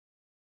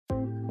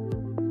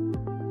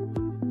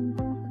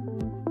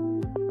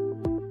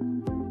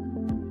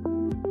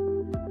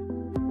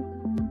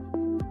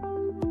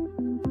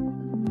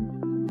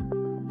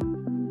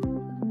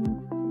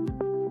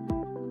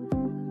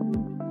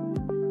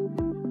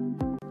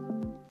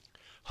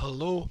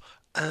Hello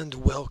and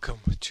welcome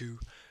to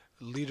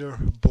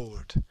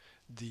Leaderboard,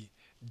 the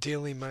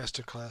daily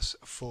masterclass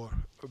for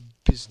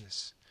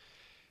business.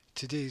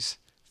 Today's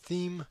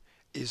theme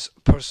is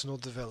personal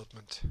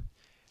development,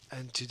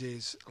 and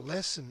today's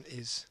lesson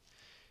is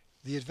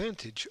the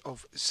advantage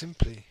of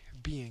simply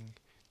being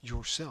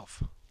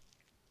yourself.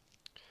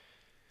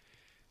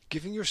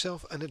 Giving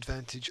yourself an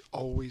advantage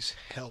always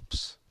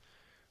helps,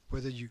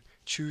 whether you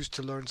choose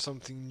to learn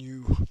something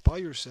new by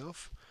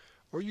yourself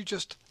or you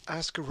just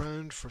ask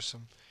around for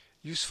some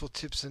useful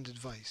tips and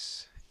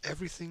advice.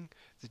 Everything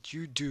that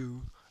you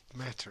do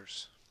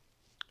matters.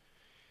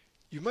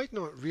 You might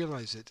not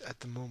realize it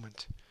at the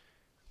moment,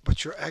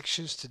 but your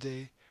actions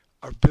today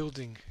are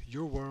building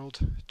your world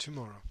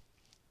tomorrow.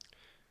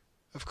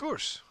 Of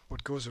course,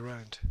 what goes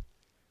around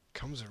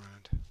comes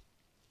around.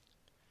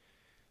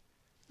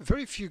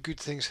 Very few good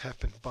things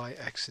happen by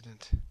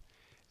accident,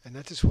 and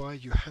that is why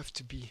you have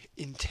to be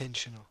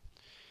intentional.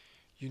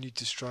 You need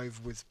to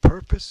strive with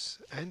purpose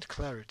and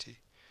clarity.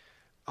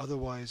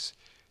 Otherwise,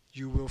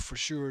 you will for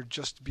sure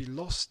just be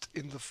lost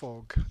in the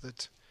fog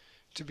that,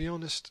 to be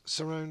honest,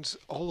 surrounds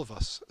all of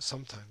us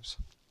sometimes.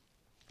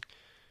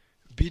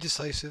 Be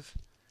decisive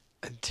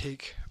and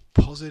take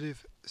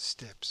positive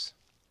steps.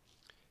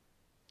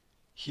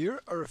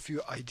 Here are a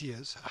few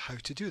ideas how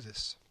to do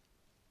this.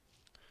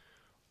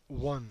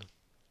 1.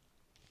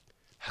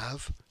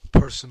 Have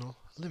personal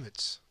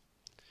limits.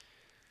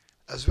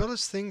 As well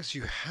as things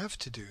you have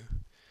to do,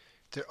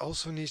 there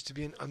also needs to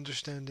be an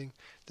understanding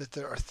that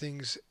there are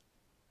things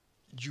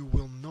you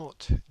will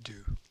not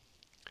do.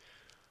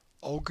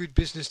 All good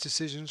business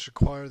decisions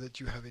require that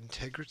you have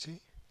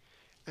integrity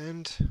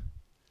and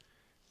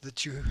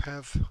that you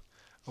have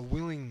a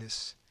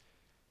willingness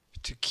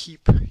to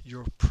keep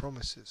your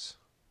promises.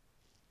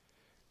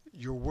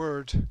 Your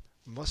word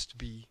must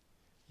be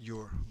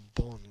your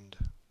bond.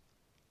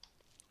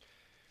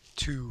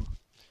 2.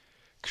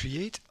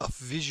 Create a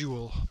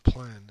visual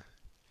plan.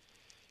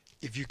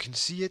 If you can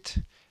see it,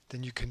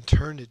 then you can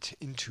turn it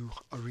into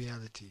a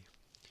reality.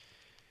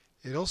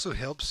 It also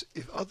helps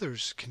if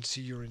others can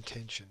see your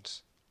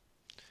intentions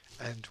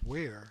and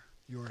where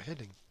you're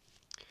heading.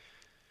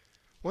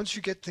 Once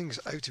you get things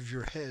out of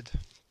your head,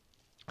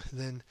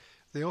 then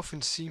they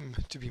often seem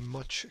to be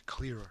much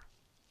clearer.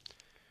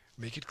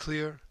 Make it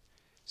clear,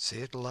 say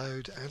it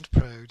loud and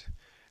proud,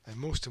 and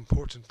most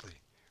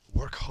importantly,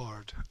 work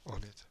hard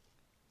on it.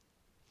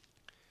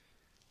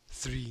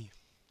 3.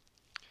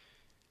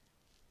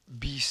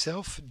 Be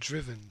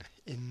self-driven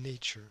in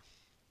nature.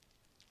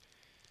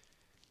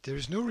 There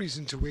is no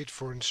reason to wait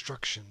for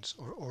instructions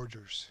or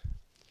orders.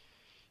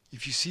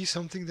 If you see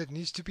something that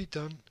needs to be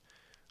done,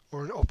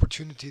 or an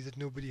opportunity that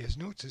nobody has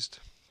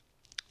noticed,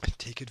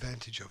 take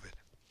advantage of it.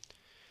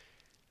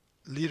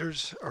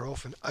 Leaders are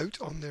often out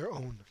on their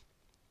own,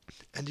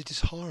 and it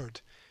is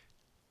hard,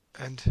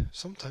 and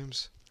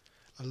sometimes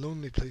a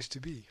lonely place to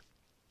be.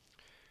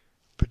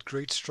 But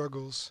great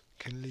struggles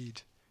can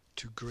lead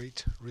to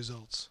great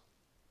results.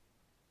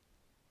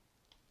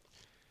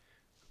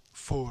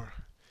 4.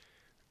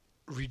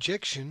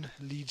 Rejection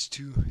leads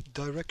to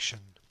direction.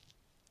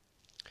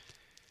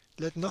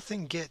 Let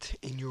nothing get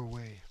in your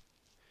way.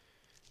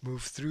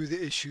 Move through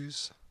the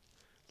issues.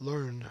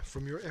 Learn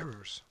from your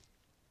errors.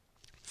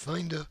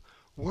 Find a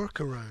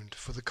workaround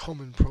for the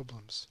common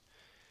problems.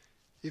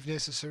 If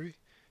necessary,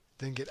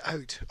 then get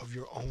out of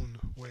your own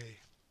way.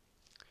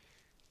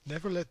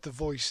 Never let the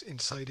voice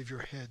inside of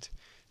your head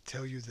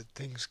tell you that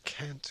things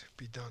can't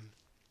be done.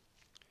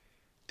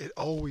 It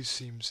always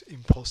seems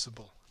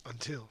impossible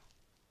until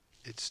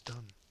it's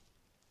done.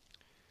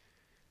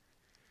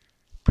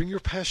 Bring your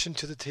passion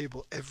to the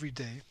table every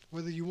day,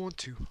 whether you want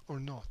to or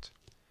not.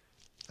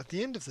 At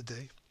the end of the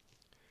day,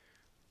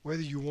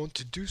 whether you want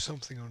to do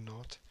something or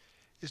not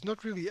is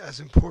not really as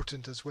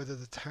important as whether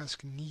the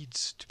task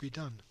needs to be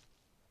done.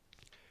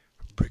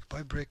 Brick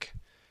by brick,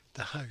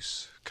 the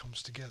house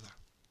comes together.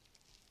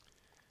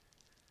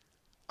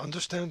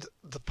 Understand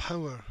the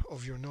power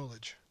of your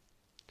knowledge.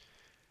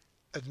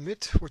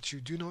 Admit what you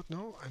do not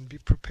know and be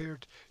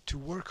prepared to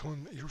work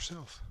on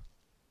yourself.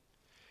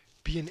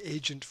 Be an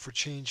agent for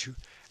change who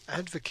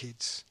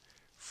advocates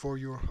for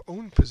your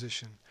own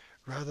position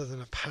rather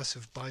than a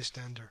passive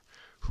bystander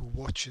who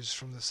watches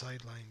from the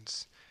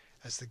sidelines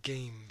as the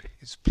game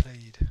is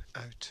played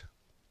out.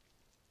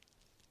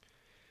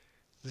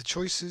 The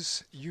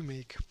choices you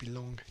make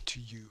belong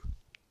to you.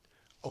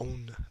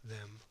 Own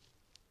them.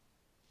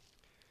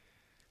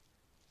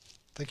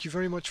 Thank you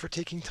very much for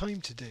taking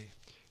time today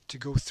to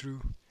go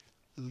through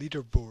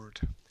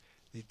Leaderboard,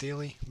 the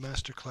daily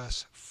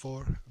masterclass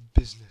for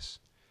business.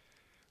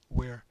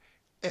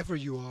 Wherever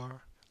you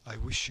are, I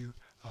wish you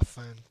a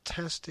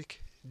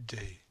fantastic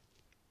day.